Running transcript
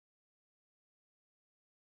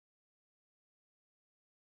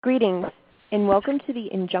Greetings, and welcome to the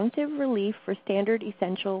Injunctive Relief for Standard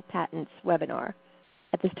Essential Patents webinar.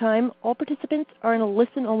 At this time, all participants are in a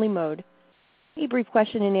listen-only mode. A brief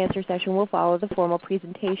question-and-answer session will follow the formal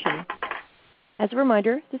presentation. As a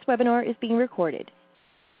reminder, this webinar is being recorded.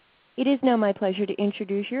 It is now my pleasure to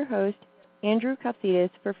introduce your host, Andrew Kopsitis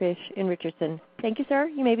for Fish & Richardson. Thank you, sir.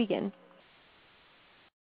 You may begin.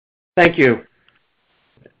 Thank you.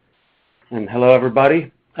 And hello,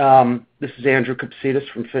 everybody. This is Andrew Kopsitis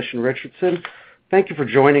from Fish & Richardson. Thank you for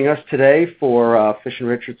joining us today for Fish &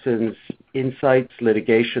 Richardson's Insights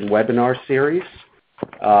Litigation webinar series.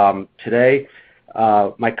 Today,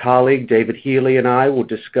 my colleague David Healy and I will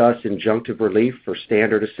discuss injunctive relief for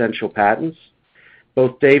standard essential patents.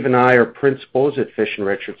 Both Dave and I are principals at Fish &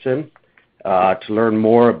 Richardson. To learn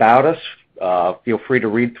more about us, feel free to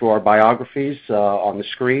read through our biographies on the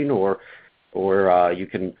screen, or you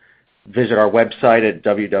can visit our website at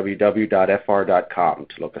www.fr.com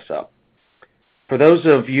to look us up. For those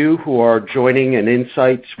of you who are joining an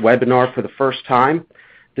Insights webinar for the first time,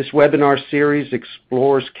 this webinar series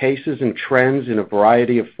explores cases and trends in a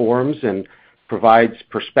variety of forms and provides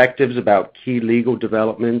perspectives about key legal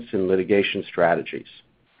developments and litigation strategies.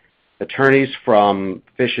 Attorneys from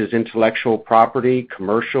Fish's intellectual property,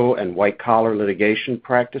 commercial, and white-collar litigation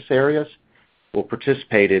practice areas will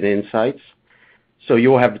participate in Insights, so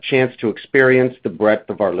you will have the chance to experience the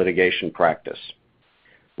breadth of our litigation practice.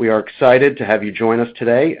 We are excited to have you join us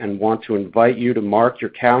today and want to invite you to mark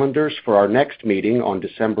your calendars for our next meeting on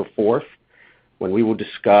December 4th, when we will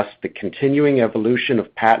discuss the continuing evolution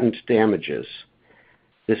of patent damages.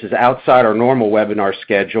 This is outside our normal webinar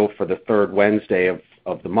schedule for the third Wednesday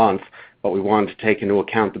of the month, but we wanted to take into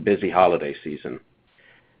account the busy holiday season.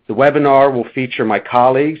 The webinar will feature my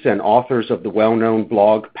colleagues and authors of the well-known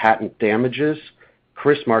blog Patent Damages,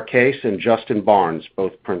 Chris Marquez and Justin Barnes,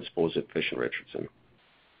 both principals at Fish & Richardson.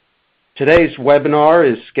 Today's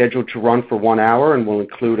webinar is scheduled to run for 1 hour and will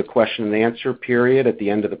include a question and answer period at the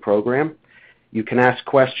end of the program. You can ask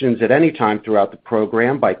questions at any time throughout the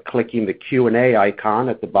program by clicking the Q&A icon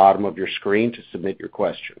at the bottom of your screen to submit your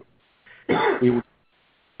question. We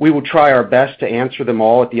will try our best to answer them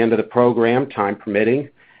all at the end of the program, time permitting.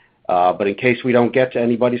 But in case we don't get to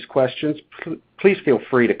anybody's questions, please feel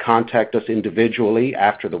free to contact us individually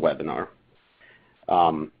after the webinar.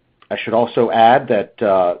 I should also add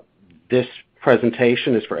that this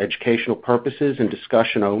presentation is for educational purposes and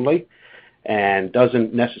discussion only, and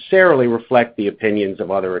doesn't necessarily reflect the opinions of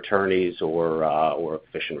other attorneys or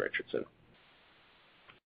Fish & Richardson.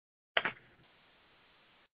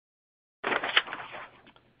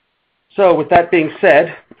 So with that being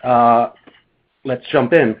said, let's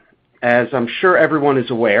jump in. As I'm sure everyone is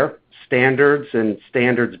aware, standards and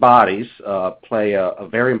standards bodies play a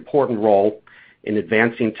very important role in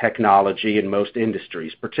advancing technology in most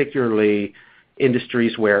industries, particularly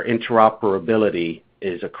industries where interoperability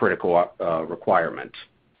is a critical requirement.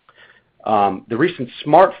 The recent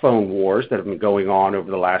smartphone wars that have been going on over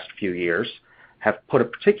the last few years have put a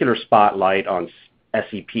particular spotlight on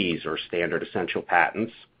SEPs, or standard essential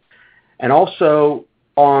patents, and also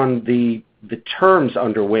on the terms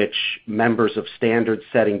under which members of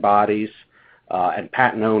standard-setting bodies and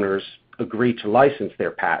patent owners agree to license their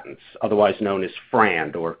patents, otherwise known as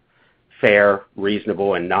FRAND, or fair,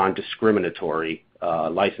 reasonable, and non-discriminatory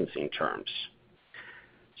licensing terms.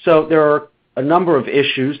 So there are a number of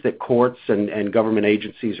issues that courts and government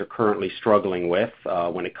agencies are currently struggling with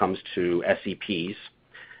when it comes to SEPs.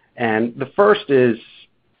 And the first is,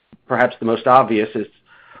 perhaps the most obvious, is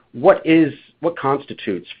what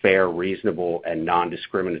constitutes fair, reasonable, and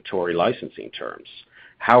non-discriminatory licensing terms?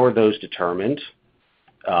 How are those determined?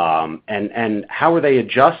 And how are they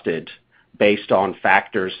adjusted based on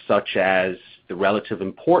factors such as the relative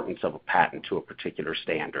importance of a patent to a particular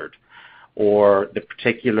standard, or the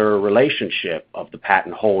particular relationship of the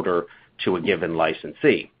patent holder to a given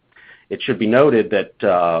licensee? It should be noted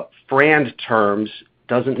that FRAND terms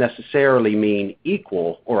doesn't necessarily mean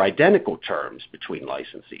equal or identical terms between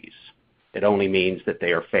licensees. It only means that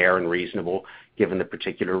they are fair and reasonable given the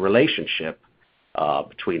particular relationship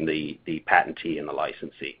between the patentee and the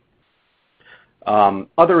licensee.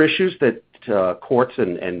 Other issues that courts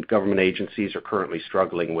and government agencies are currently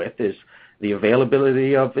struggling with is the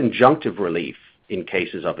availability of injunctive relief in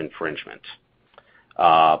cases of infringement.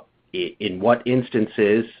 In what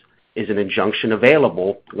instances is an injunction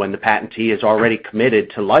available when the patentee is already committed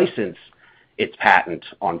to license its patent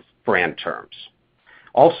on FRAND terms?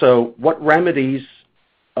 Also, what remedies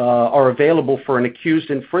are available for an accused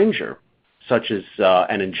infringer, such as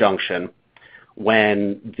an injunction,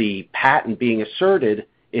 when the patent being asserted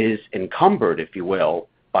is encumbered, if you will,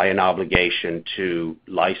 by an obligation to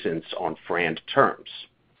license on FRAND terms.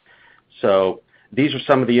 So these are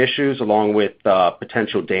some of the issues, along with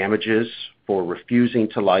potential damages for refusing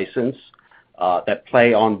to license, that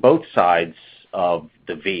play on both sides of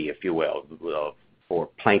the V, if you will, for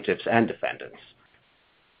plaintiffs and defendants.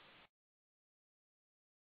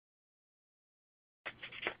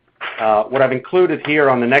 What I've included here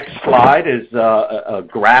on the next slide is a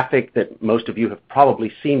graphic that most of you have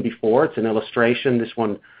probably seen before. It's an illustration.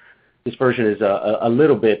 This version is a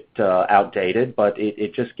little bit outdated, but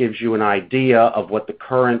it just gives you an idea of what the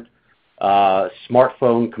current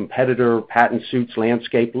smartphone competitor patent suits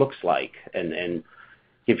landscape looks like, and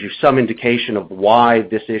gives you some indication of why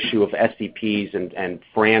this issue of SEPs and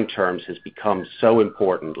FRAND terms has become so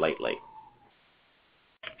important lately.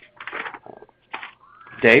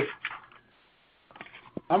 Dave?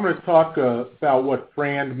 I'm going to talk about what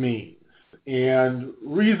FRAND means. And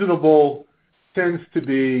reasonable tends to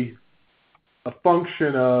be a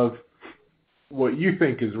function of what you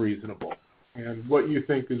think is reasonable. And what you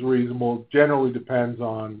think is reasonable generally depends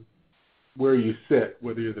on where you sit,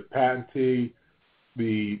 whether you're the patentee,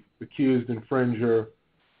 the accused infringer,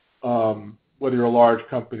 whether you're a large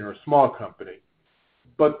company or a small company.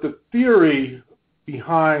 But the theory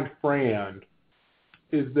behind FRAND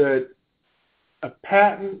is that a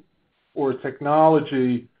patent or a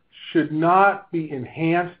technology should not be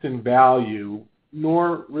enhanced in value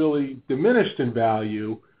nor really diminished in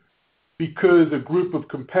value because a group of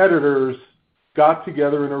competitors got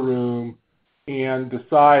together in a room and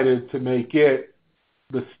decided to make it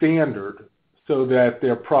the standard so that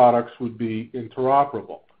their products would be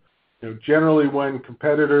interoperable. Generally when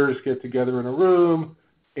competitors get together in a room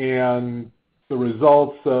and the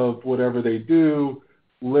results of whatever they do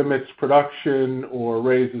limits production or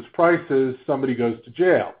raises prices, somebody goes to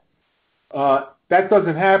jail. That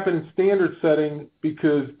doesn't happen in standard setting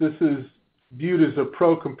because this is viewed as a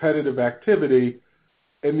pro-competitive activity,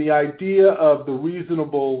 and the idea of the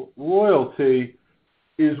reasonable royalty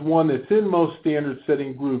is one that's in most standard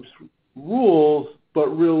setting groups' rules,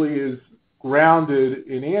 but really is grounded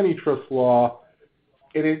in antitrust law,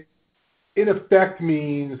 and it in effect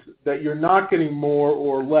means that you're not getting more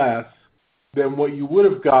or less than what you would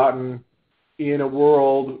have gotten in a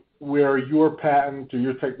world where your patent or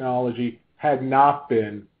your technology had not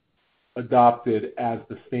been adopted as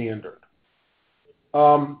the standard.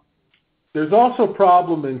 There's also a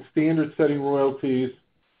problem in standard setting royalties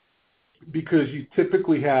because you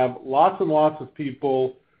typically have lots and lots of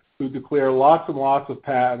people who declare lots and lots of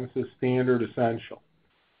patents as standard essential.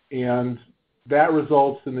 And that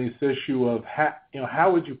results in this issue of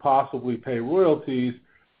how would you possibly pay royalties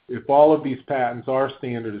if all of these patents are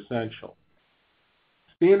standard essential.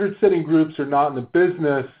 Standard setting groups are not in the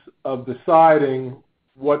business of deciding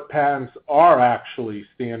what patents are actually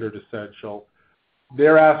standard essential.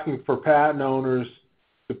 They're asking for patent owners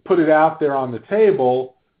to put it out there on the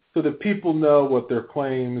table so that people know what their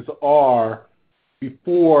claims are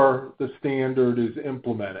before the standard is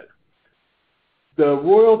implemented. The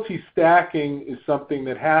royalty stacking is something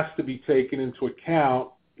that has to be taken into account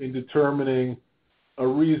in determining a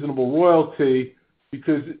reasonable royalty,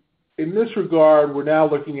 because in this regard, we're now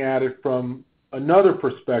looking at it from another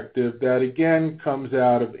perspective that again comes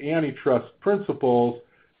out of antitrust principles,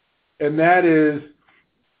 and that is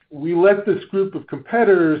we let this group of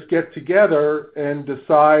competitors get together and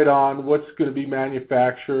decide on what's going to be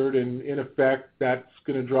manufactured, and in effect that's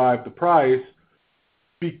going to drive the price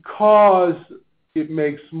because it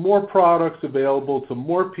makes more products available to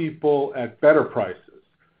more people at better prices.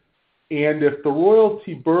 And if the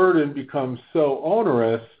royalty burden becomes so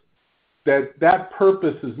onerous that that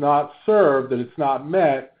purpose is not served, that it's not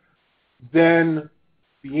met, then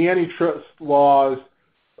the antitrust laws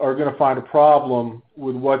are going to find a problem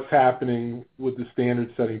with what's happening with the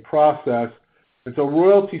standard setting process. And so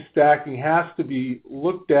royalty stacking has to be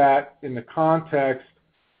looked at in the context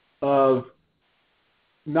of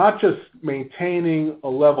not just maintaining a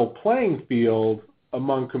level playing field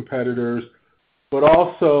among competitors, but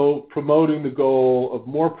also promoting the goal of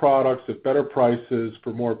more products at better prices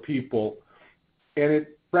for more people. And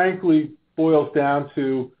it frankly boils down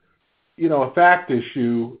to, a fact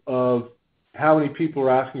issue of how many people are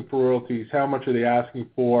asking for royalties, how much are they asking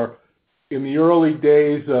for. In the early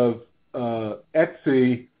days of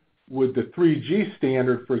Etsy with the 3G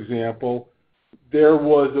standard, for example, there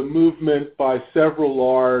was a movement by several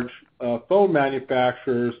large phone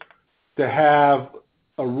manufacturers to have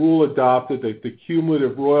a rule adopted that the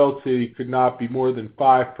cumulative royalty could not be more than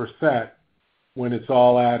 5% when it's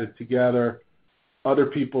all added together. Other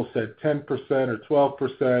people said 10% or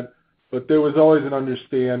 12%, but there was always an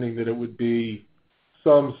understanding that it would be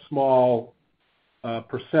some small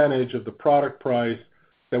percentage of the product price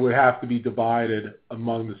that would have to be divided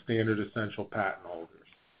among the standard essential patent holders.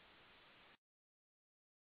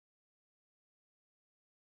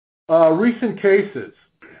 Recent cases.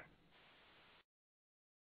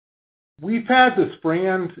 We've had this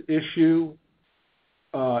FRAND issue,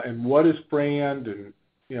 and what is FRAND, and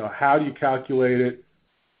how do you calculate it,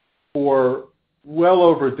 for well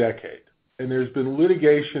over a decade. And there's been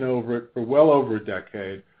litigation over it for well over a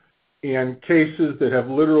decade, and cases that have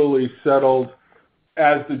literally settled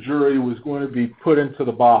as the jury was going to be put into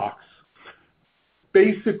the box.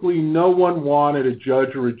 Basically, no one wanted a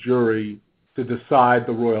judge or a jury to decide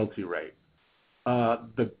the royalty rate.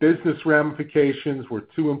 The business ramifications were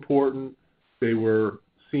too important. They were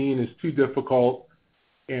seen as too difficult,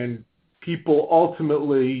 and people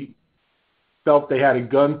ultimately felt they had a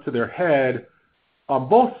gun to their head on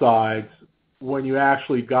both sides when you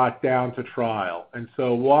actually got down to trial. And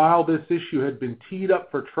so while this issue had been teed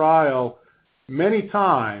up for trial many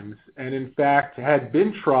times, and in fact had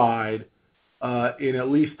been tried in at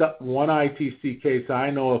least one ITC case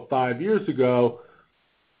I know of 5 years ago,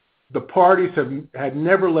 the parties had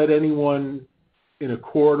never let anyone in a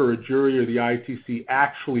court or a jury or the ITC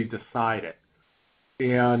actually decide it.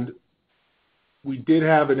 And we did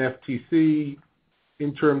have an FTC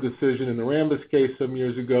interim decision in the Rambus case some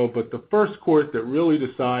years ago, but the first court that really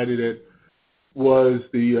decided it was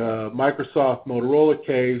the Microsoft Motorola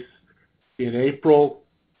case in April,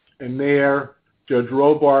 and there Judge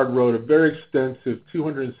Robard wrote a very extensive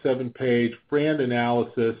 207-page FRAND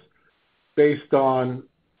analysis based on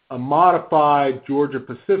a modified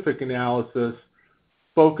Georgia-Pacific analysis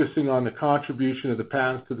focusing on the contribution of the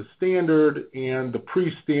patents to the standard and the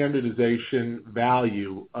pre-standardization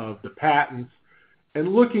value of the patents,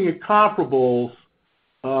 and looking at comparables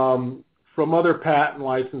from other patent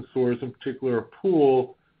licensors, in particular a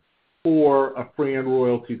pool, for a FRAND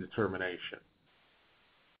royalty determination.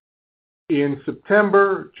 In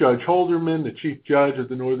September, Judge Holderman, the Chief Judge of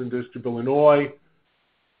the Northern District of Illinois,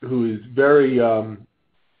 who is very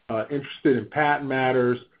interested in patent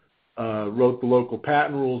matters, wrote the local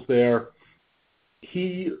patent rules there.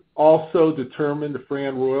 He also determined the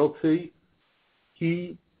FRAND royalty.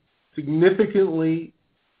 He significantly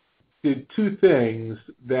did two things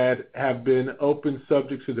that have been open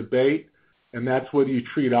subjects of debate, and that's whether you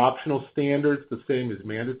treat optional standards the same as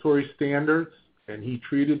mandatory standards, and he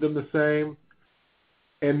treated them the same,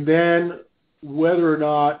 and then whether or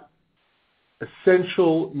not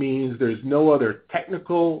essential means there's no other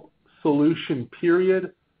technical solution,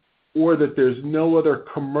 period, or that there's no other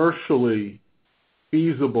commercially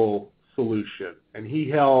feasible solution. And he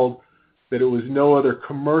held that it was no other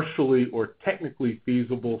commercially or technically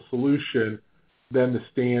feasible solution than the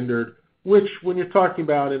standard, which, when you're talking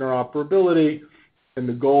about interoperability and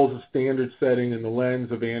the goals of standard setting and the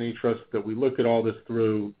lens of antitrust that we look at all this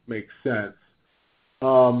through, makes sense.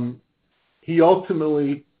 He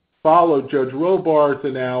ultimately followed Judge Robard's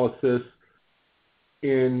analysis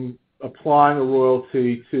in applying a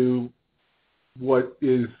royalty to what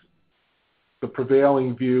is the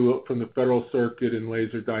prevailing view from the Federal Circuit in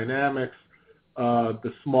Laser Dynamics,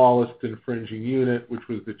 the smallest infringing unit, which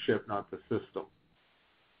was the chip, not the system.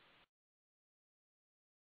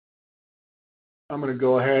 I'm going to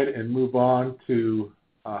go ahead and move on to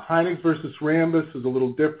Hynix versus Rambus is a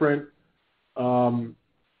little different.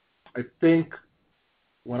 I think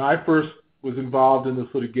when I first was involved in this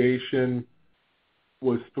litigation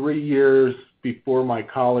was 3 years before my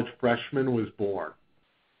college freshman was born.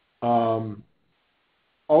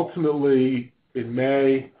 Ultimately, in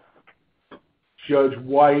May, Judge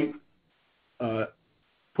White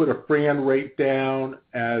put a FRAND rate down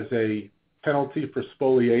as a penalty for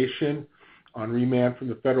spoliation on remand from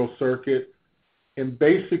the Federal Circuit, and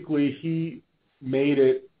basically he made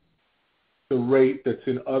it the rate that's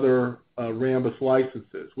in other Rambus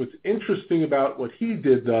licenses. What's interesting about what he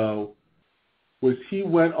did, though, was he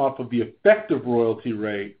went off of the effective royalty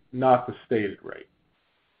rate, not the stated rate.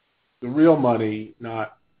 The real money,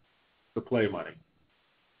 not the play money.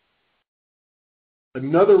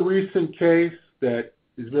 Another recent case that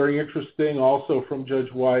is very interesting, also from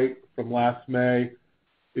Judge White from last May,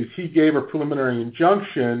 is he gave a preliminary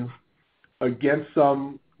injunction against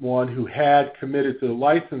someone who had committed to the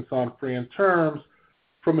license on FRAND terms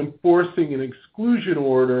from enforcing an exclusion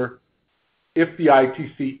order if the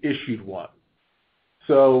ITC issued one.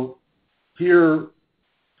 So here,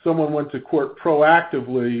 someone went to court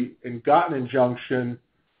proactively and got an injunction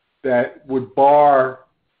that would bar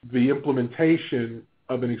the implementation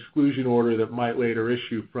of an exclusion order that might later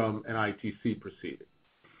issue from an ITC proceeding.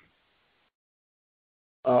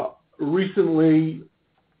 Recently,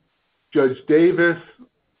 Judge Davis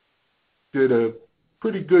did a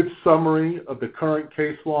pretty good summary of the current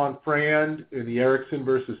case law in FRAND in the Erickson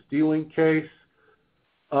versus D-Link case.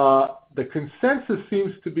 The consensus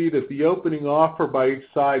seems to be that the opening offer by each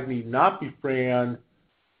side need not be FRAND,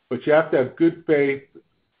 but you have to have good faith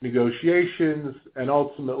negotiations, and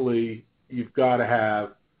ultimately you've got to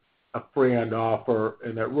have a FRAND offer,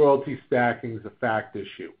 and that royalty stacking is a fact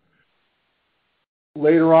issue.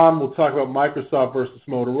 Later on, we'll talk about Microsoft versus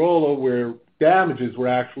Motorola, where damages were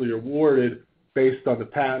actually awarded based on the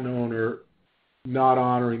patent owner not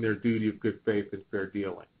honoring their duty of good faith and fair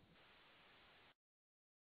dealing.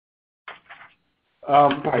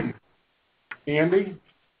 Andy?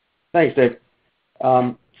 Thanks, Dave.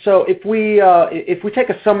 So if we take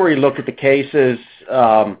a summary look at the cases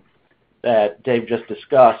that Dave just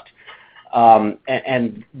discussed,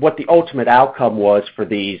 and what the ultimate outcome was for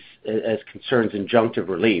these as concerns injunctive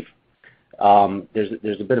relief,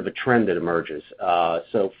 there's a bit of a trend that emerges.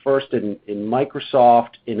 So first in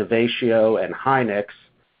Microsoft, Innovatio, and Hynix,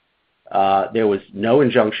 there was no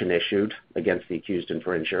injunction issued against the accused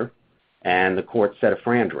infringer, and the court set a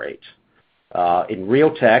FRAND rate. In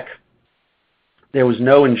Realtek, there was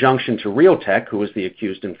no injunction to Realtek, who was the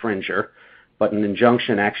accused infringer, but an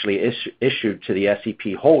injunction actually issued to the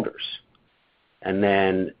SEP holders. And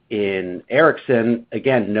then in Erickson,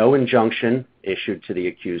 again, no injunction issued to the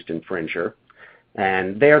accused infringer.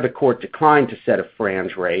 And there the court declined to set a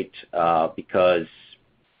FRAND rate because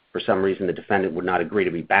for some reason the defendant would not agree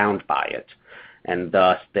to be bound by it. And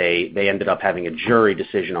thus they ended up having a jury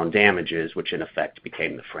decision on damages, which in effect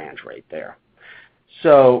became the FRAND rate there.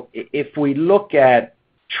 So if we look at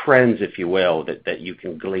trends, if you will, that you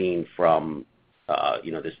can glean from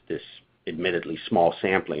this admittedly small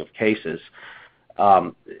sampling of cases,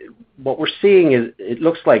 what we're seeing is it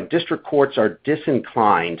looks like district courts are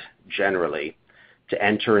disinclined generally to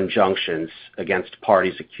enter injunctions against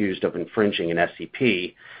parties accused of infringing an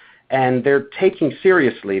SEP, and they're taking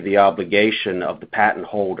seriously the obligation of the patent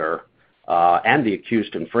holder and the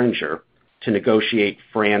accused infringer to negotiate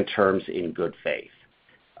FRAND terms in good faith.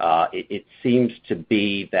 It seems to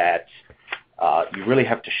be that you really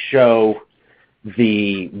have to show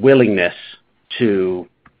the willingness to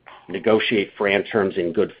negotiate FRAND terms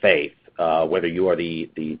in good faith, whether you are the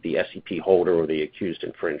SEP holder or the accused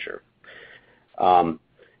infringer.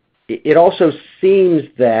 It also seems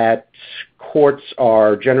that courts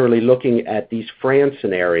are generally looking at these FRAND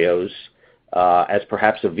scenarios as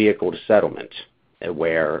perhaps a vehicle to settlement,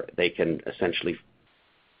 where they can essentially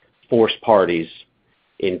force parties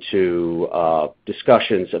into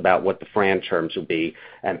discussions about what the FRAND terms will be,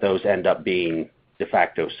 and those end up being de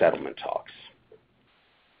facto settlement talks.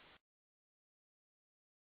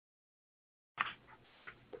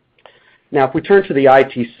 Now, if we turn to the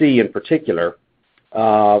ITC in particular,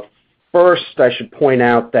 first I should point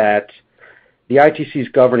out that the ITC's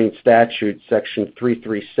governing statute, Section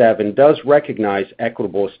 337, does recognize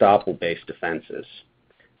equitable estoppel-based defenses,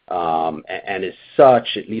 and as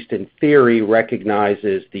such, at least in theory,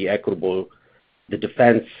 recognizes the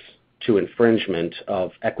defense to infringement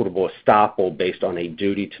of equitable estoppel based on a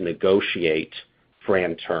duty to negotiate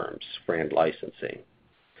FRAND terms, FRAND licensing.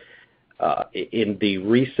 In the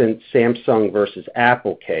recent Samsung versus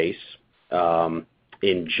Apple case,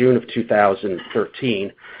 in June of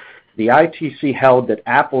 2013, the ITC held that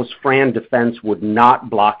Apple's FRAND defense would not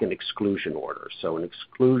block an exclusion order. So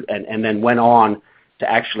and then went on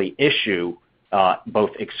to actually issue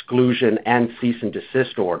both exclusion and cease and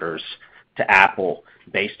desist orders to Apple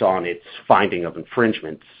based on its finding of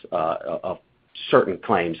infringements of certain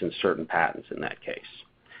claims and certain patents in that case.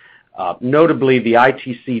 Notably, the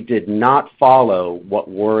ITC did not follow what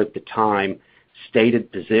were at the time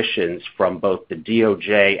stated positions from both the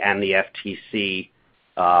DOJ and the FTC,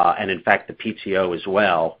 and in fact the PTO as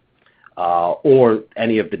well, or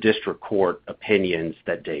any of the district court opinions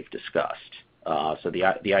that Dave discussed. So the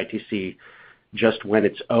ITC just went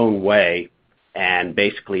its own way and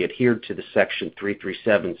basically adhered to the Section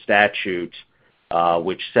 337 statute,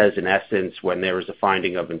 which says in essence when there is a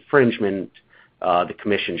finding of infringement, the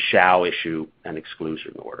Commission shall issue an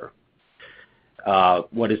exclusion order.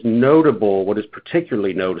 What is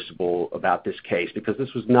particularly noticeable about this case, because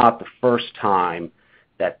this was not the first time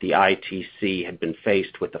that the ITC had been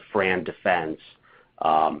faced with a FRAND defense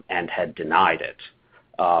and had denied it.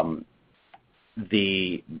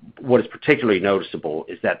 What is particularly noticeable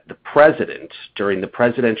is that the President, during the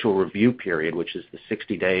presidential review period, which is the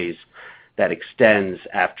 60 days that extends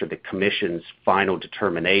after the Commission's final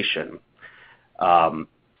determination,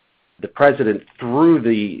 the President, through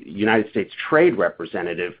the United States Trade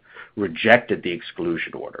Representative, rejected the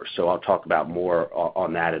exclusion order. So I'll talk about more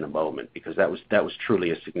on that in a moment, because that was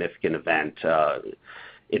truly a significant event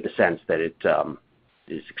in the sense that it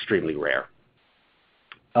is extremely rare.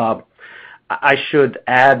 I should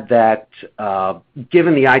add that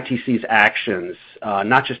given the ITC's actions,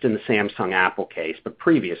 not just in the Samsung Apple case, but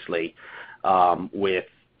previously with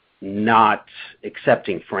not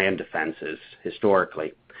accepting FRAND defenses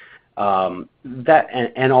historically, that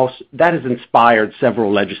has inspired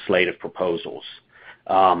several legislative proposals,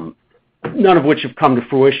 none of which have come to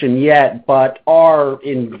fruition yet, but are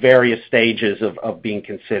in various stages of being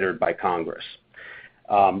considered by Congress.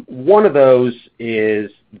 One of those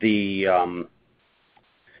is the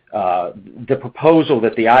proposal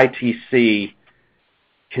that the ITC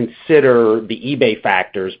consider the eBay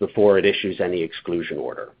factors before it issues any exclusion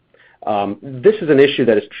order. This is an issue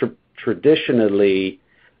that has traditionally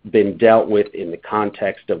been dealt with in the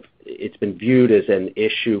context of, it's been viewed as an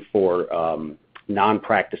issue for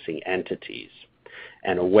non-practicing entities,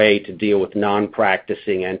 and a way to deal with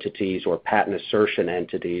non-practicing entities or patent assertion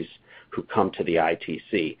entities who come to the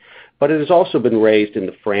ITC. But it has also been raised in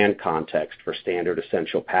the FRAND context for standard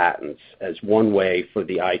essential patents as one way for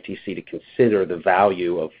the ITC to consider the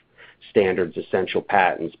value of standards essential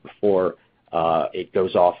patents before it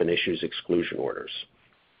goes off and issues exclusion orders.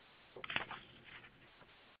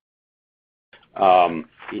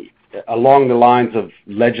 Along the lines of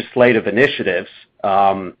legislative initiatives,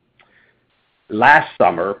 last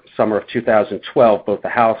summer of 2012, both the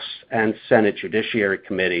House and Senate Judiciary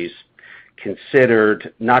Committees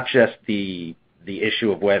considered not just the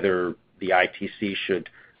issue of whether the ITC should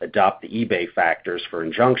adopt the eBay factors for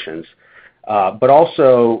injunctions, but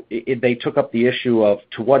also they took up the issue of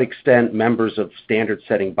to what extent members of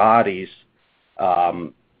standard-setting bodies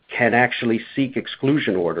can actually seek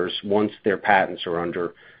exclusion orders once their patents are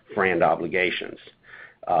under FRAND obligations.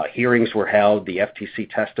 Hearings were held, the FTC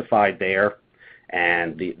testified there,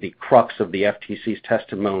 and the crux of the FTC's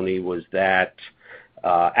testimony was that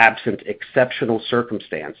absent exceptional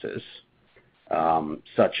circumstances,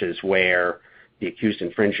 such as where the accused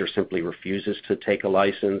infringer simply refuses to take a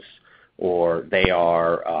license, or they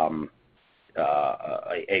are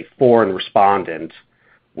a foreign respondent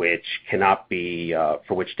which cannot be,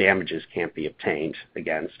 for which damages can't be obtained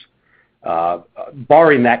against.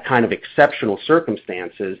 Barring that kind of exceptional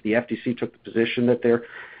circumstances, the FTC took the position that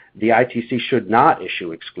the ITC should not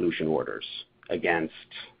issue exclusion orders against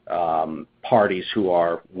parties who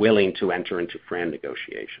are willing to enter into FRAND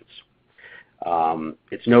negotiations.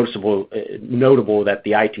 It's notable that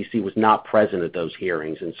the ITC was not present at those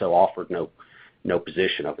hearings and so offered no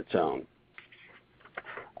position of its own.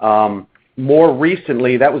 More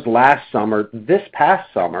recently, that was last summer, this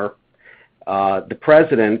past summer, the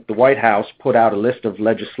President, the White House, put out a list of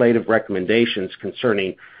legislative recommendations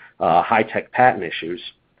concerning high-tech patent issues.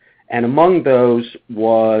 And among those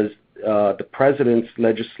was the President's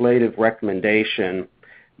legislative recommendation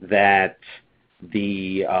that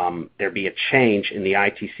there be a change in the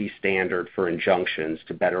ITC standard for injunctions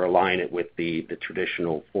to better align it with the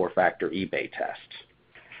traditional four-factor eBay test.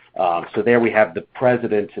 So there we have the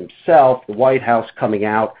President himself, the White House, coming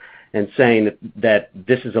out and saying that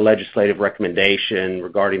this is a legislative recommendation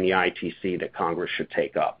regarding the ITC that Congress should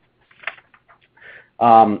take up.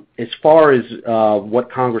 As far as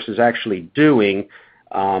what Congress is actually doing,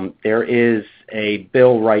 there is a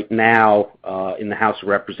bill right now in the House of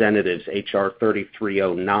Representatives, H.R.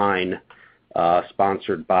 3309,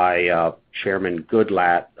 sponsored by Chairman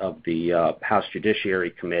Goodlatte of the House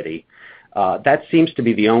Judiciary Committee. That seems to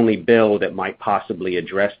be the only bill that might possibly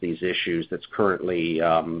address these issues that's currently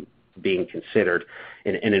being considered.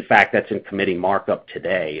 And in fact, that's in committee markup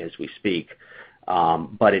today as we speak.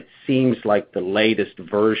 But it seems like the latest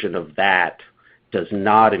version of that does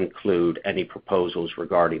not include any proposals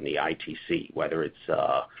regarding the ITC, whether it's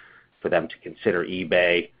for them to consider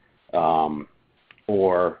eBay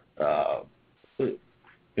or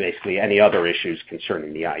basically any other issues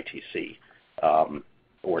concerning the ITC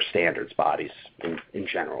or standards bodies in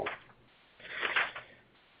general.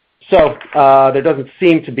 So there doesn't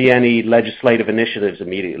seem to be any legislative initiatives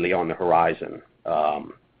immediately on the horizon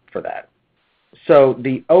for that. So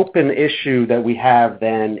the open issue that we have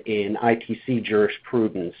then in ITC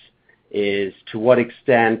jurisprudence is to what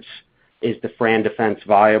extent is the FRAND defense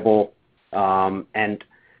viable, and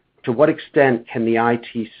to what extent can the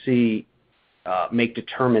ITC make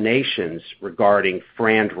determinations regarding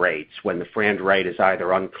FRAND rates when the FRAND rate is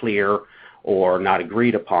either unclear or not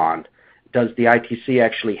agreed upon. Does the ITC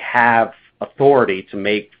actually have authority to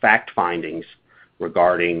make fact findings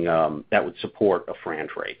regarding that would support a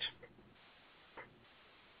FRAND rate?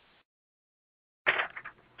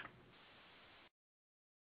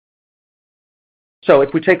 So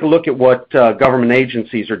if we take a look at what government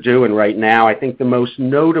agencies are doing right now, I think the most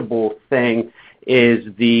notable thing is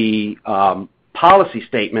the policy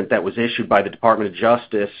statement that was issued by the Department of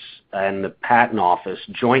Justice and the Patent Office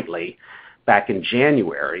jointly back in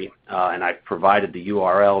January, and I've provided the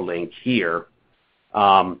URL link here.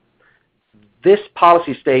 This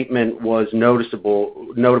policy statement was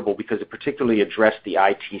notable because it particularly addressed the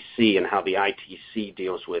ITC and how the ITC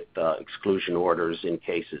deals with exclusion orders in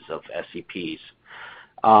cases of SEPs.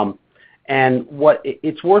 And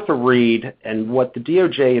it's worth a read, and what the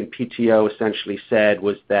DOJ and PTO essentially said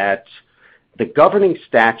was that the governing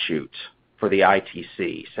statute for the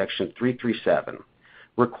ITC, Section 337,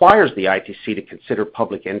 requires the ITC to consider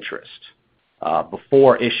public interest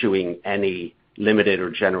before issuing any limited or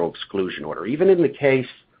general exclusion order. Even in the case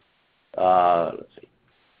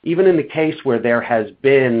where there has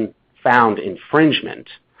been found infringement,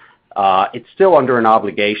 it's still under an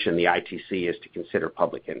obligation, the ITC, is to consider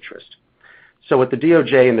public interest. So what the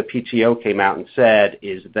DOJ and the PTO came out and said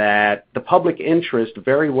is that the public interest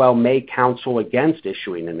very well may counsel against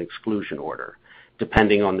issuing an exclusion order,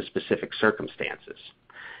 depending on the specific circumstances.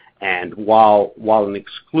 And while an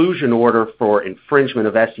exclusion order for infringement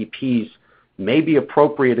of SEPs may be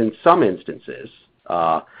appropriate in some instances,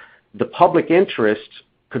 the public interest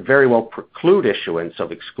could very well preclude issuance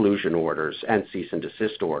of exclusion orders and cease and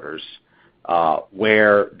desist orders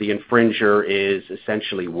where the infringer is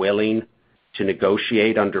essentially willing to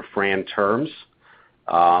negotiate under FRAND terms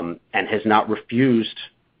and has not refused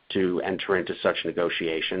to enter into such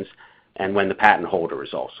negotiations, and when the patent holder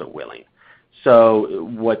is also willing. So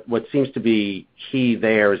what seems to be key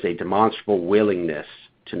there is a demonstrable willingness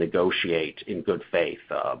to negotiate in good faith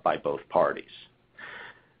by both parties.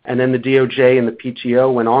 And then the DOJ and the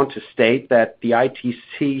PTO went on to state that the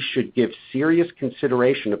ITC should give serious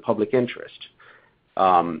consideration to public interest.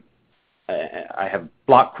 I have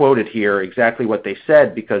block quoted here exactly what they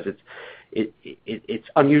said because it's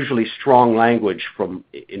unusually strong language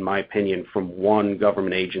in my opinion, from one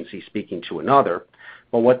government agency speaking to another.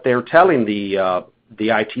 But what they're telling the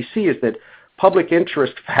ITC is that public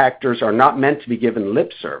interest factors are not meant to be given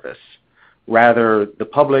lip service. Rather, the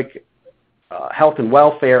public health and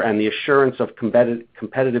welfare and the assurance of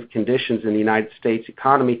competitive conditions in the United States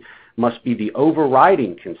economy must be the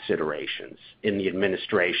overriding considerations in the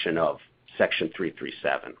administration of Section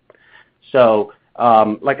 337. So,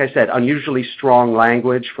 like I said, unusually strong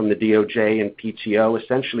language from the DOJ and PTO,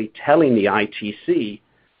 essentially telling the ITC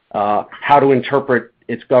how to interpret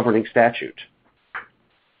its governing statute.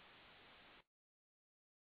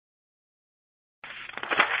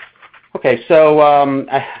 Okay, so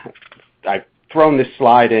I've thrown this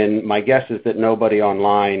slide in. My guess is that nobody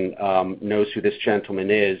online knows who this gentleman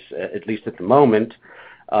is, at least at the moment,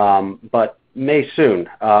 but may soon.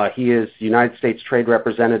 He is United States Trade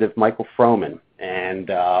Representative Michael Froman,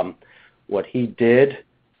 and what he did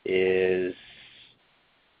is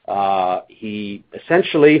he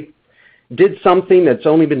essentially did something that's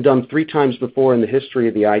only been done 3 times before in the history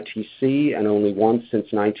of the ITC and only once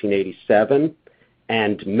since 1987,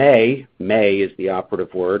 and may is the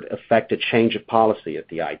operative word, affect a change of policy at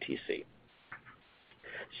the ITC.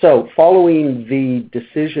 So following the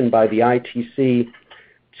decision by the ITC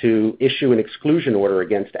to issue an exclusion order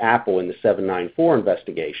against Apple in the 794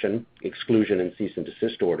 investigation, exclusion and cease and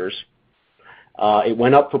desist orders, it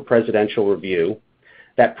went up for presidential review.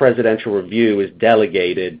 That presidential review is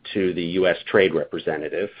delegated to the U.S. Trade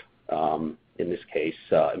Representative, in this case,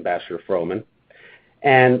 Ambassador Froman.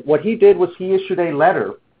 And what he did was he issued a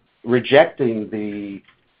letter rejecting the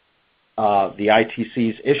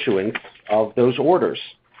ITC's issuance of those orders.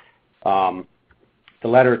 The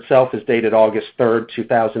letter itself is dated August 3rd,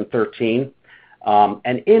 2013, and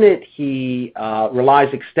in it he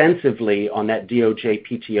relies extensively on that DOJ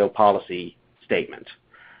PTO policy statement.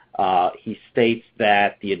 He states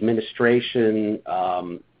that the administration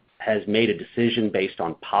has made a decision based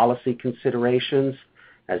on policy considerations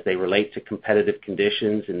as they relate to competitive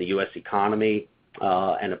conditions in the U.S. economy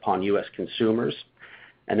and upon U.S. consumers.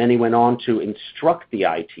 And then he went on to instruct the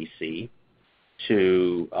ITC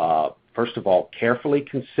to, first of all, carefully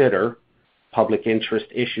consider public interest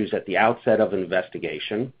issues at the outset of an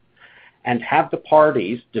investigation, and have the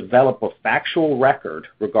parties develop a factual record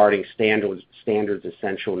regarding standards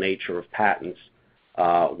essential nature of patents,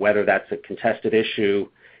 whether that's a contested issue,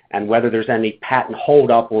 and whether there's any patent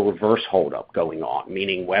holdup or reverse holdup going on,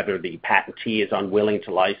 meaning whether the patentee is unwilling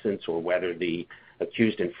to license or whether the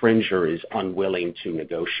accused infringer is unwilling to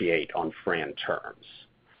negotiate on FRAND terms.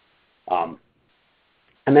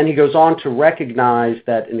 And then he goes on to recognize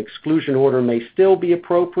that an exclusion order may still be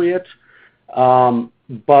appropriate,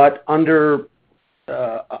 but under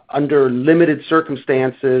under limited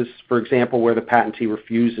circumstances, for example, where the patentee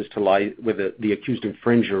refuses to where the accused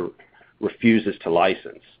infringer refuses to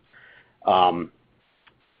license.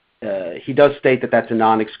 He does state that that's a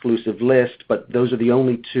non-exclusive list, but those are the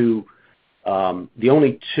only two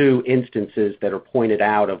instances that are pointed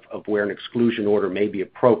out of where an exclusion order may be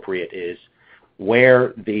appropriate is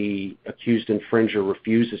where the accused infringer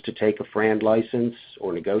refuses to take a FRAND license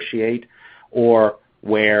or negotiate, or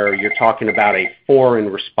where you're talking about a foreign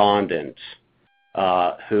respondent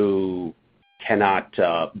who cannot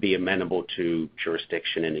be amenable to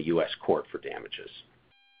jurisdiction in a U.S. court for damages.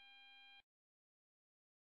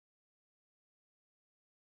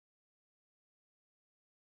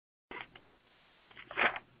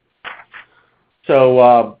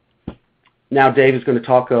 So now Dave is going to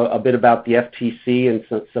talk a bit about the FTC and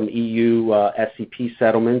some EU SEP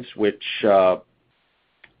settlements, which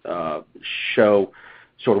show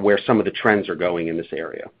sort of where some of the trends are going in this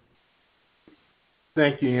area.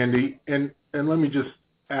 Thank you, Andy. And let me just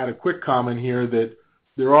add a quick comment here that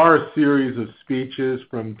there are a series of speeches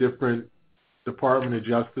from different Department of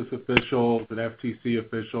Justice officials and FTC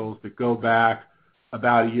officials that go back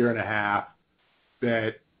about a year and a half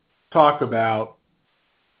that talk about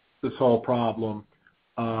this whole problem.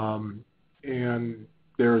 And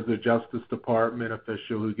there's a Justice Department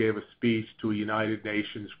official who gave a speech to a United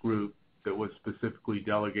Nations group that was specifically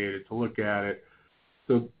delegated to look at it.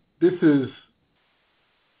 So this is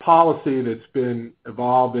policy that's been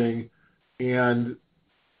evolving, and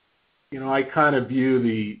I kind of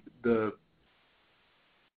view the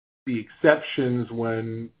exceptions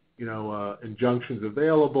when injunctions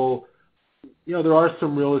available. There are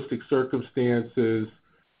some realistic circumstances,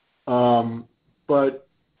 but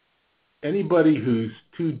anybody who's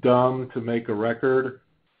too dumb to make a record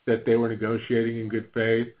that they were negotiating in good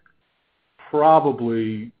faith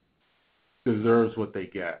probably deserves what they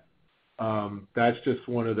get. That's just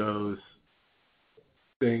one of those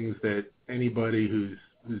things that anybody who's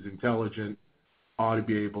intelligent ought to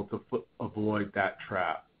be able to avoid that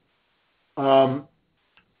trap.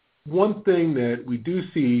 One thing that we do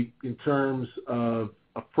see in terms of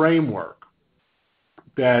a framework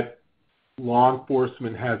that law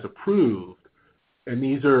enforcement has approved, and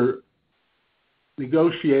these are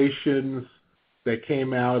negotiations that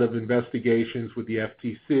came out of investigations with the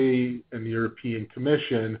FTC and the European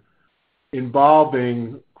Commission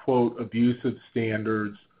involving, quote, abusive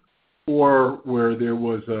standards, or where there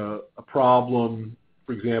was a problem,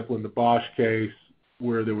 for example, in the Bosch case,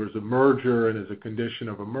 where there was a merger, and as a condition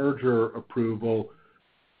of a merger approval,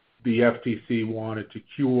 the FTC wanted to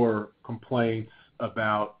cure complaints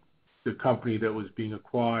about the company that was being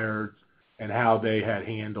acquired and how they had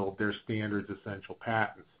handled their standards essential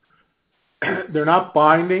patents. They're not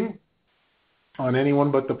binding on anyone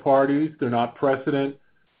but the parties. They're not precedent,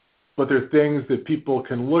 but they're things that people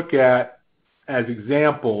can look at as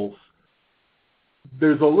examples.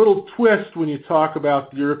 There's a little twist when you talk about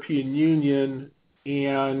the European Union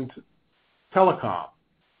and telecom,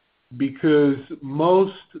 because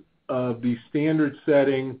most of the standard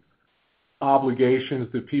setting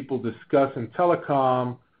obligations that people discuss in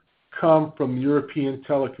telecom come from the European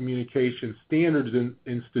Telecommunications Standards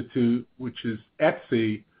Institute, which is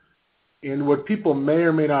ETSI. And what people may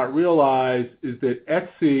or may not realize is that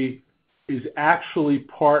ETSI is actually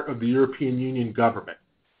part of the European Union government.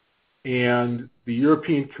 And the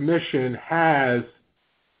European Commission has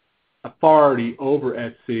authority over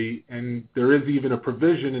ETSI, and there is even a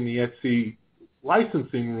provision in the ETSI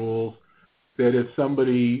licensing rules that if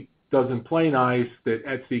somebody doesn't play nice, that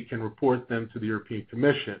ETSI can report them to the European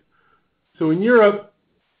Commission. So in Europe,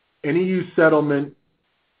 an EU settlement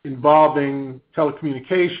involving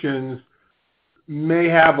telecommunications may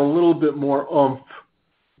have a little bit more oomph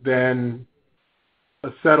than a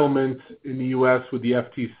settlement in the U.S. with the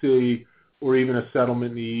FTC, or even a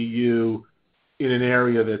settlement in the EU in an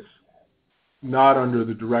area that's not under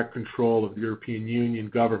the direct control of the European Union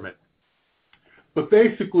government. But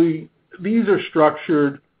basically, these are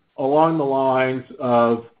structured along the lines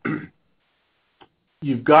of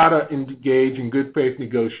you've got to engage in good faith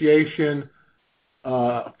negotiation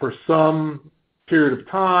for some period of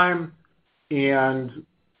time, and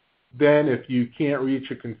then if you can't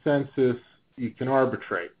reach a consensus, you can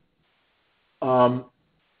arbitrate.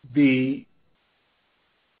 The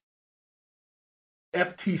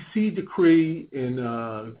FTC decree in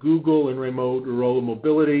Google and remote rural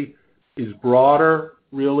mobility is broader,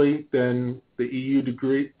 really, than the EU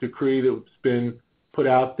decree that's been put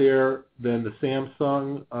out there than the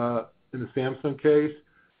Samsung in the Samsung case.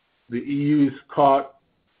 The EU's caught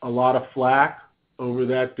a lot of flack over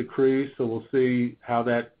that decree, so we'll see how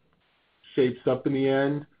that shapes up in the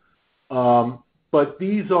end. But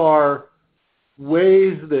these are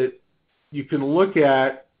ways that you can look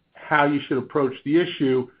at how you should approach the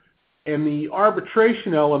issue, and the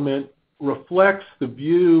arbitration element reflects the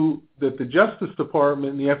view that the Justice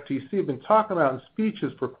Department and the FTC have been talking about in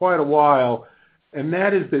speeches for quite a while, and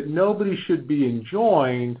that is that nobody should be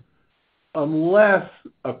enjoined unless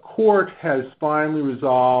a court has finally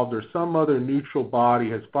resolved or some other neutral body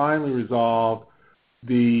has finally resolved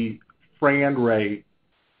the FRAND rate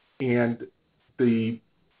and the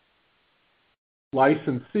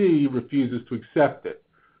licensee refuses to accept it.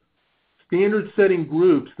 Standard-setting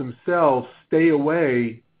groups themselves stay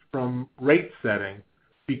away from rate setting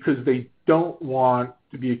because they don't want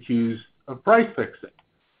to be accused of price fixing.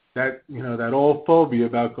 That old phobia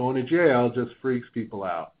about going to jail just freaks people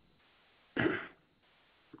out.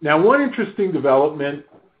 Now, one interesting development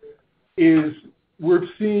is we're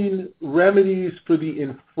seeing remedies for the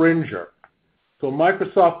infringer. So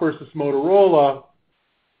Microsoft versus Motorola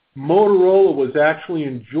was actually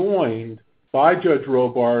enjoined by Judge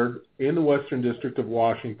Robard in the Western District of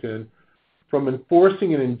Washington from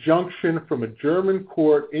enforcing an injunction from a German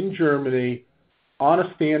court in Germany on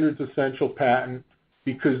a standards essential patent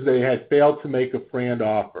because they had failed to make a FRAND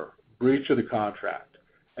offer, breach of the contract.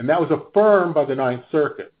 And that was affirmed by the Ninth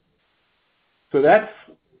Circuit. So that's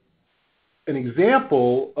an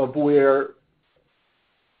example of where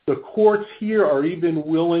the courts here are even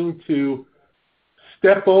willing to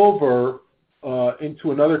step over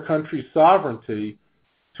into another country's sovereignty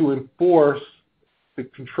to enforce the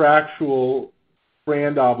contractual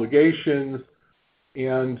FRAND obligations.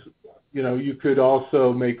 And, you could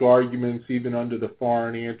also make arguments even under the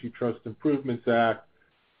Foreign Antitrust Improvements Act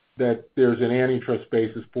that there's an antitrust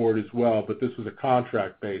basis for it as well, but this was a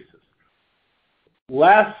contract basis.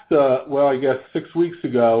 Last, 6 weeks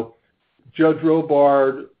ago, Judge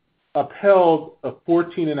Robard upheld a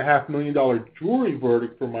 $14.5 million jury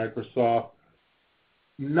verdict for Microsoft,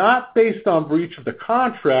 not based on breach of the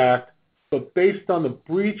contract, but based on the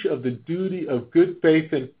breach of the duty of good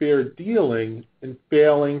faith and fair dealing in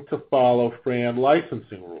failing to follow FRAND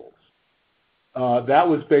licensing rules. That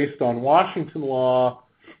was based on Washington law,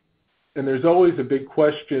 and there's always a big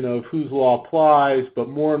question of whose law applies, but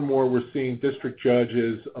more and more we're seeing district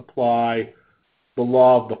judges apply the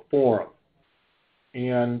law of the forum.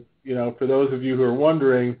 And, for those of you who are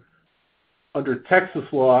wondering, under Texas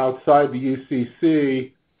law outside the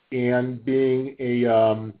UCC and being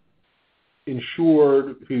a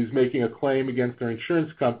insured who's making a claim against their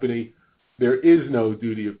insurance company, there is no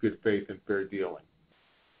duty of good faith and fair dealing.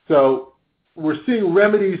 So we're seeing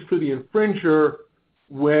remedies for the infringer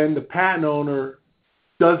when the patent owner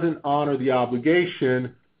doesn't honor the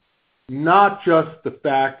obligation, not just the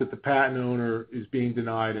fact that the patent owner is being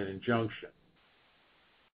denied an injunction.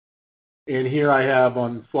 And here I have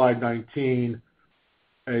on slide 19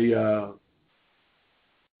 a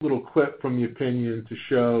little clip from the opinion to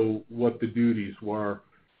show what the duties were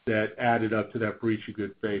that added up to that breach of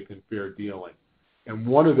good faith and fair dealing. And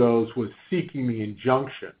one of those was seeking the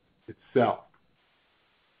injunction itself.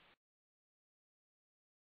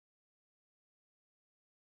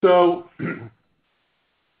 So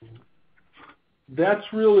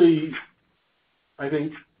that's really, I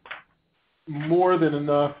think, more than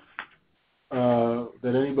enough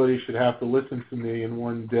that anybody should have to listen to me in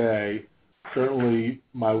one day. Certainly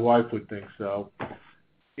my wife would think so.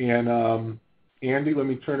 And Andy, let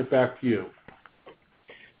me turn it back to you.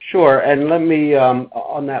 Sure, and let me,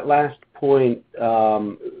 on that last point,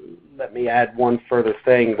 let me add one further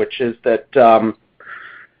thing, which is that, the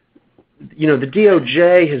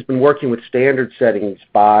DOJ has been working with standard settings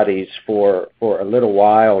bodies for a little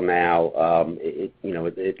while now,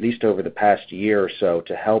 at least over the past year or so,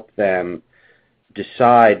 to help them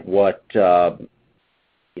decide what,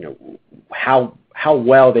 how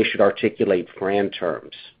well they should articulate FRAND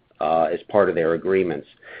terms as part of their agreements.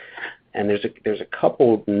 And there's a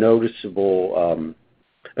couple noticeable,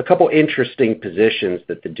 a couple interesting positions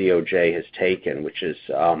that the DOJ has taken, which is,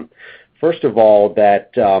 first of all,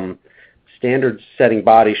 that standard setting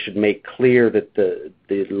bodies should make clear that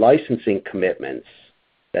the licensing commitments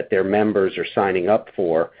that their members are signing up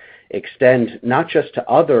for extend not just to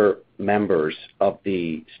other members of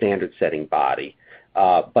the standard setting body,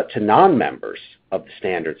 but to non-members of the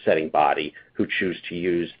standard setting body who choose to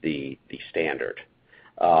use the standard.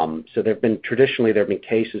 So there have been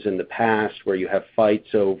cases in the past where you have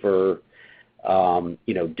fights over,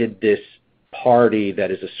 did this party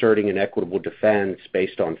that is asserting an equitable defense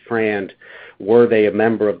based on FRAND, were they a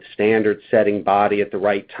member of the standard setting body at the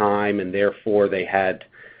right time, and therefore they had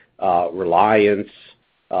reliance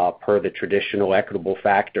per the traditional equitable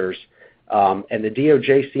factors. And the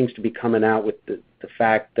DOJ seems to be coming out with the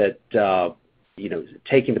fact that,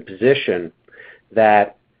 taking the position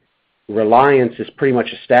that reliance is pretty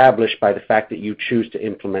much established by the fact that you choose to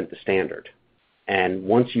implement the standard. And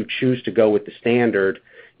once you choose to go with the standard,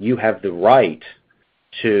 you have the right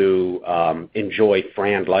to enjoy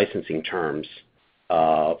FRAND licensing terms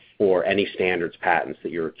for any standards patents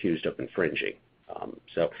that you're accused of infringing.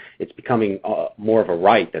 So it's becoming more of a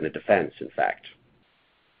right than a defense, in fact.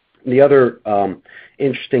 The other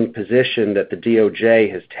interesting position that the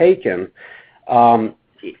DOJ has taken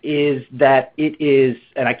is that it is,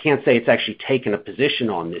 and I can't say it's actually taken a position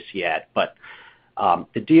on this yet, but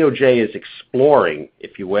the DOJ is exploring,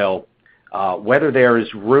 if you will, whether there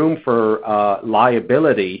is room for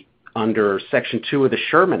liability under Section 2 of the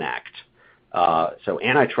Sherman Act, so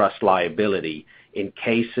antitrust liability in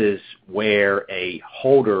cases where a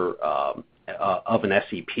holder of an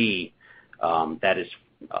SEP that is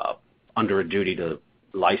under a duty to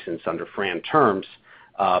license under FRAND terms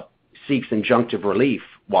seeks injunctive relief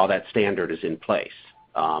while that standard is in place.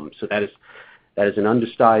 So that is an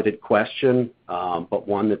undecided question, but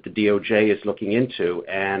one that the DOJ is looking into.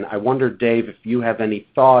 And I wonder, Dave, if you have any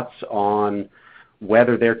thoughts on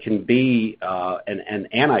whether there can be an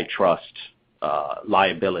antitrust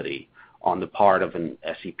liability on the part of an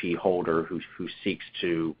SEP holder who seeks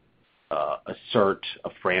to assert a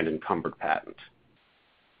FRAND encumbered patent.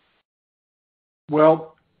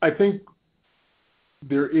 Well, I think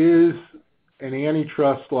there is an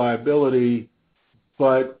antitrust liability,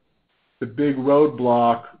 but the big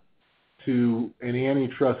roadblock to an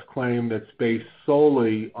antitrust claim that's based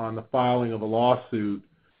solely on the filing of a lawsuit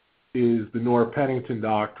is the Noor-Pennington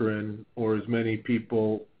Doctrine, or as many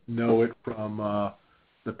people know it from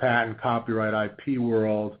the patent copyright IP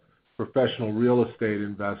world, professional real estate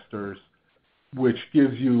investors, which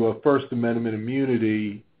gives you a First Amendment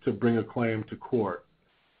immunity to bring a claim to court.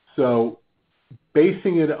 So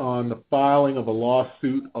basing it on the filing of a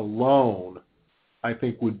lawsuit alone, I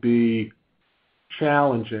think would be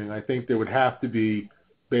challenging. I think there would have to be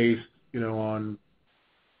based, on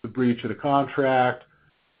the breach of the contract,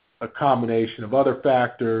 a combination of other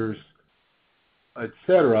factors,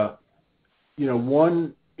 etc.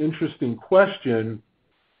 One interesting question,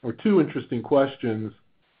 or two interesting questions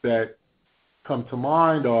that come to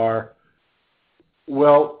mind are,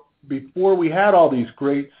 well, before we had all these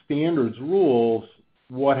great standards rules,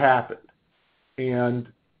 what happened? And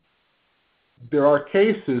there are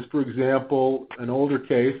cases, for example, an older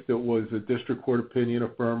case that was a district court opinion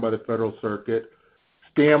affirmed by the Federal Circuit,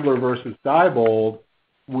 Stambler versus Diebold,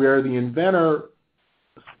 where the inventor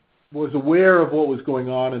was aware of what was going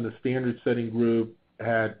on in the standard setting group,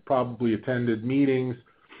 had probably attended meetings,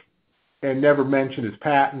 and never mentioned his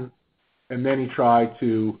patent, and then he tried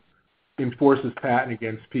to enforce his patent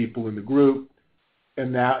against people in the group,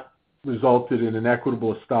 and that resulted in an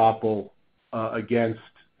equitable estoppel against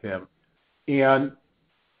him. And,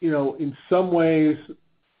 in some ways,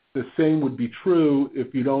 the same would be true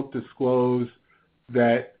if you don't disclose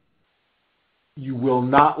that you will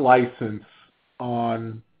not license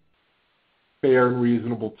on fair and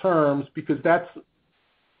reasonable terms, because that's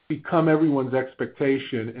become everyone's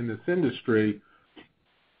expectation in this industry.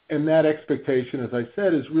 And that expectation, as I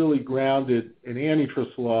said, is really grounded in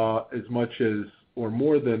antitrust law as much as, or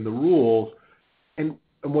more than, the rules. And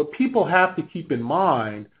what people have to keep in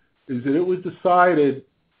mind is that it was decided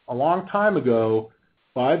a long time ago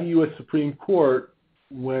by the U.S. Supreme Court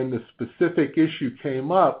when the specific issue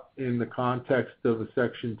came up in the context of a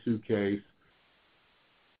Section 2 case,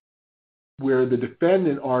 where the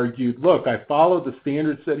defendant argued, look, I followed the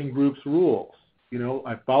standard setting group's rules.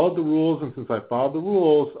 I followed the rules, and since I followed the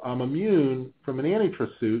rules, I'm immune from an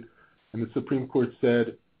antitrust suit. And the Supreme Court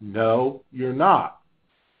said, no, you're not.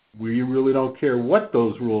 We really don't care what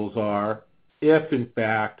those rules are if, in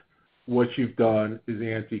fact, what you've done is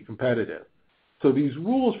anti-competitive. So these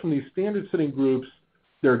rules from these standard setting groups,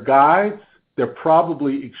 they're guides. They're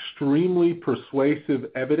probably extremely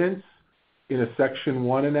persuasive evidence in a Section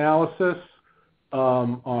 1 analysis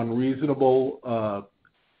on reasonable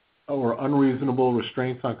or unreasonable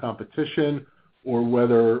restraints on competition, or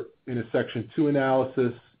whether in a Section 2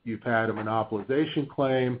 analysis you've had a monopolization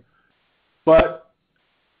claim. But,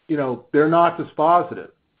 they're not dispositive.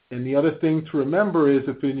 And the other thing to remember is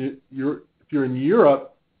if you're in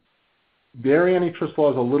Europe, their antitrust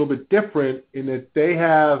law is a little bit different in that they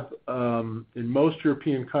have, in most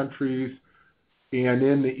European countries and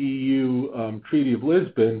in the EU Treaty of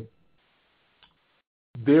Lisbon,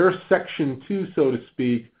 their Section 2, so to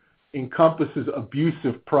speak, encompasses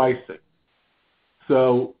abusive pricing.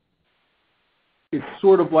 So it's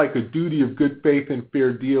sort of like a duty of good faith and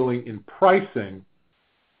fair dealing in pricing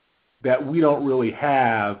that we don't really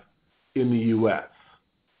have in the U.S.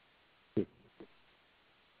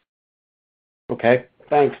 Okay,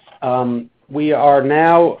 thanks. We are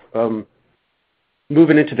now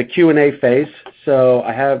moving into the Q&A phase. So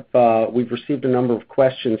we've received a number of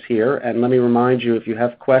questions here, and let me remind you, if you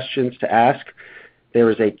have questions to ask, there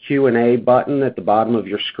is a Q&A button at the bottom of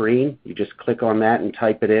your screen. You just click on that and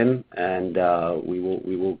type it in, and we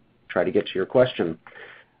will try to get to your question.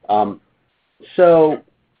 So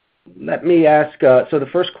let me ask, so the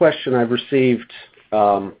first question I've received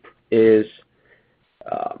is,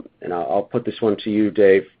 and I'll put this one to you,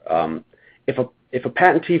 Dave. If a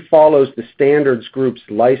patentee follows the standards group's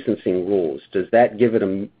licensing rules, does that give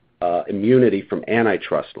it immunity from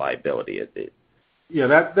antitrust liability? Yeah,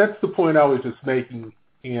 that's the point I was just making,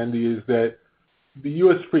 Andy, is that the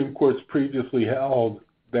U.S. Supreme Court's previously held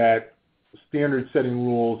that standard-setting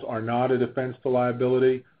rules are not a defense to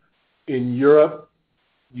liability. In Europe,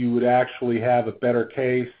 you would actually have a better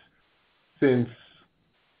case since,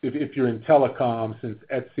 if you're in telecom, since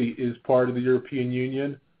ETSI is part of the European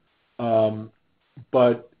Union.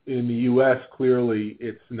 But in the U.S., clearly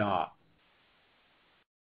it's not.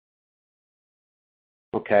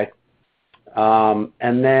 Okay.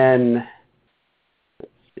 And then,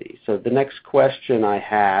 let's see. So the next question I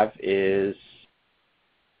have is,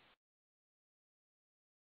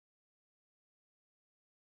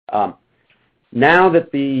 now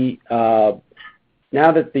that the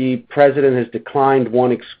president has declined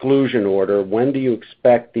one exclusion order, when do you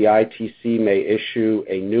expect the ITC may issue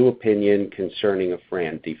a new opinion concerning a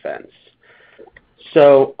FRAND defense?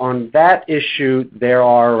 So on that issue, there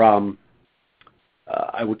are,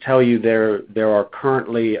 I would tell you, there are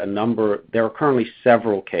currently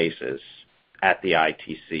several cases at the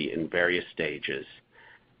ITC in various stages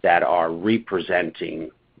that are representing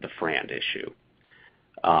the FRAND issue.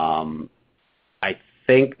 I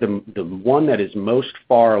think the one that is most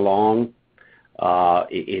far along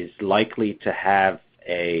is likely to have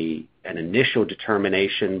an initial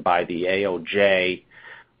determination by the ALJ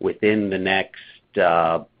within the next,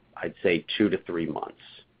 I'd say, 2 to 3 months.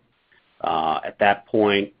 At that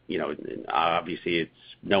point, obviously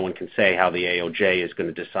no one can say how the ALJ is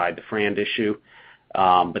going to decide the FRAND issue,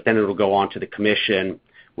 but then it will go on to the commission,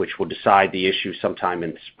 which will decide the issue sometime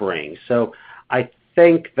in the spring. So I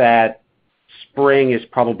think that spring is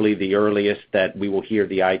probably the earliest that we will hear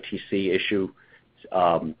the ITC issue,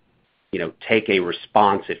 take a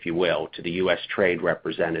response, if you will, to the U.S. Trade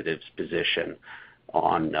Representative's position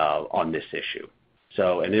on this issue.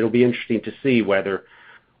 So, and it'll be interesting to see whether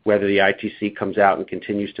the ITC comes out and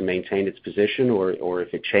continues to maintain its position or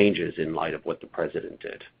if it changes in light of what the president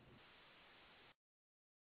did.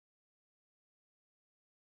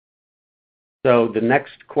 So the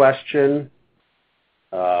next question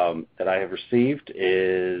that I have received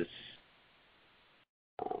is,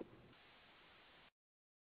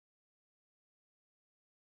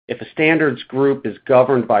 if a standards group is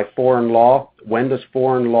governed by foreign law, when does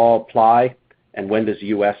foreign law apply and when does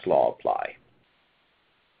U.S. law apply?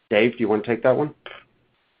 Dave, do you want to take that one?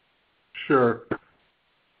 Sure.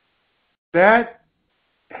 That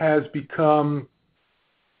has become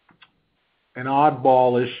an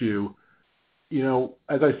oddball issue.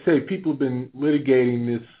 As I say, people have been litigating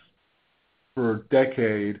this for a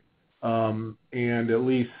decade, and at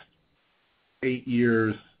least 8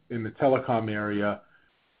 years in the telecom area.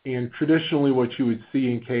 And traditionally what you would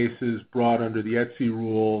see in cases brought under the ETSI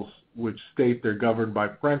rules, which state they're governed by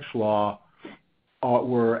French law,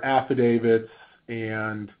 were affidavits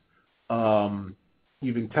and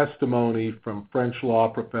even testimony from French law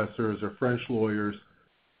professors or French lawyers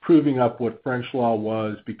proving up what French law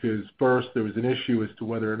was, because first there was an issue as to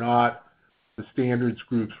whether or not the standards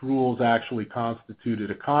group's rules actually constituted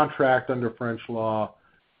a contract under French law,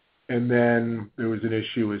 and then there was an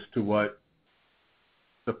issue as to what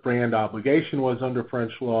the FRAND obligation was under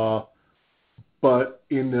French law. But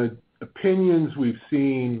in the opinions we've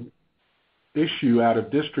seen issue out of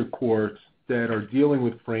district courts that are dealing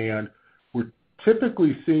with FRAND, we're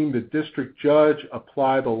typically seeing the district judge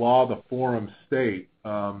apply the law of the forum state.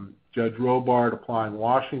 Judge Robart applying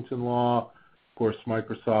Washington law, of course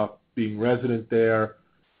Microsoft being resident there.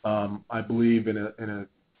 I believe in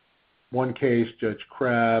one case Judge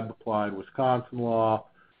Crabb applied Wisconsin law.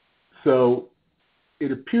 So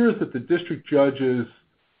it appears that the district judges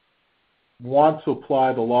want to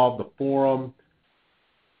apply the law of the forum.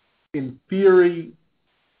 In theory,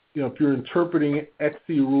 if you're interpreting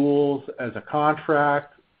ETSI rules as a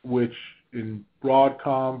contract, which in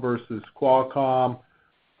Broadcom versus Qualcomm,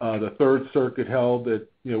 The Third Circuit held that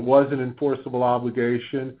it was an enforceable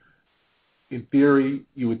obligation. In theory,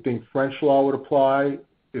 you would think French law would apply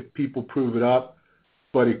if people prove it up,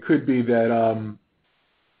 but it could be that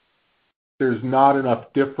there's not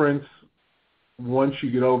enough difference once you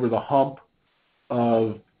get over the hump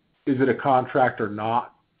of is it a contract or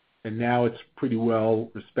not, and now it's pretty well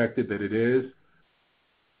respected that it is.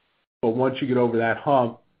 But once you get over that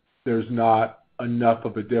hump, there's not enough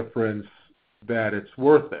of a difference that it's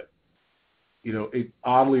worth it.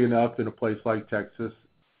 Oddly enough, in a place like Texas,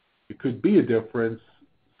 it could be a difference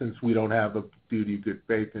since we don't have a duty of good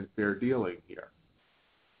faith and fair dealing here.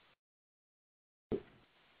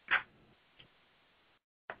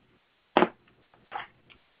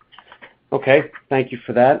 Okay, thank you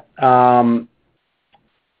for that.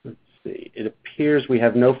 Let's see. It appears we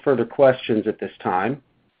have no further questions at this time.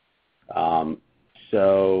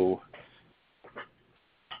 So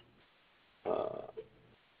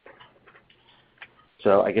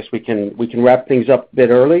I guess we can wrap things up a bit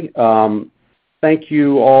early. Thank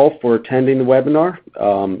you all for attending the webinar.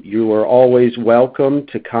 You are always welcome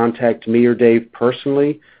to contact me or Dave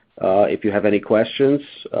personally if you have any questions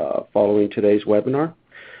following today's webinar.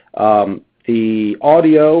 The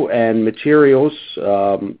audio and materials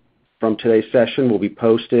from today's session will be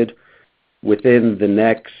posted within the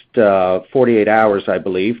next 48 hours, I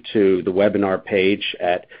believe, to the webinar page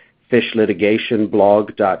at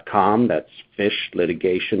fishlitigationblog.com. That's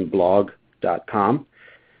fishlitigationblog.com.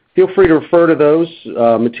 Feel free to refer to those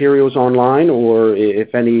materials online, or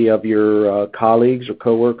if any of your colleagues or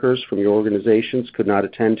coworkers from your organizations could not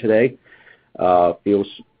attend today,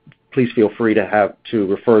 please feel free to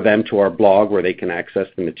refer them to our blog where they can access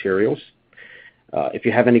the materials. If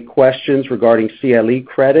you have any questions regarding CLE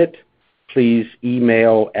credit, please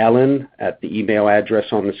email Ellen at the email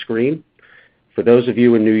address on the screen. For those of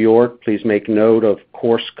you in New York, please make note of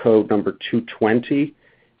course code number 220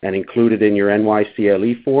 and include it in your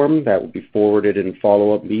NYCLE form. That will be forwarded in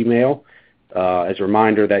follow-up email. As a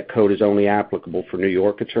reminder, that code is only applicable for New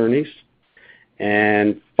York attorneys.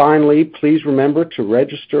 And finally, please remember to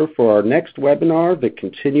register for our next webinar, The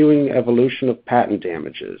Continuing Evolution of Patent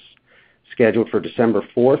Damages, scheduled for December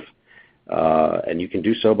 4th, and you can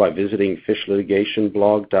do so by visiting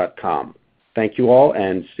fishlitigationblog.com. Thank you all,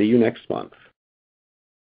 and see you next month.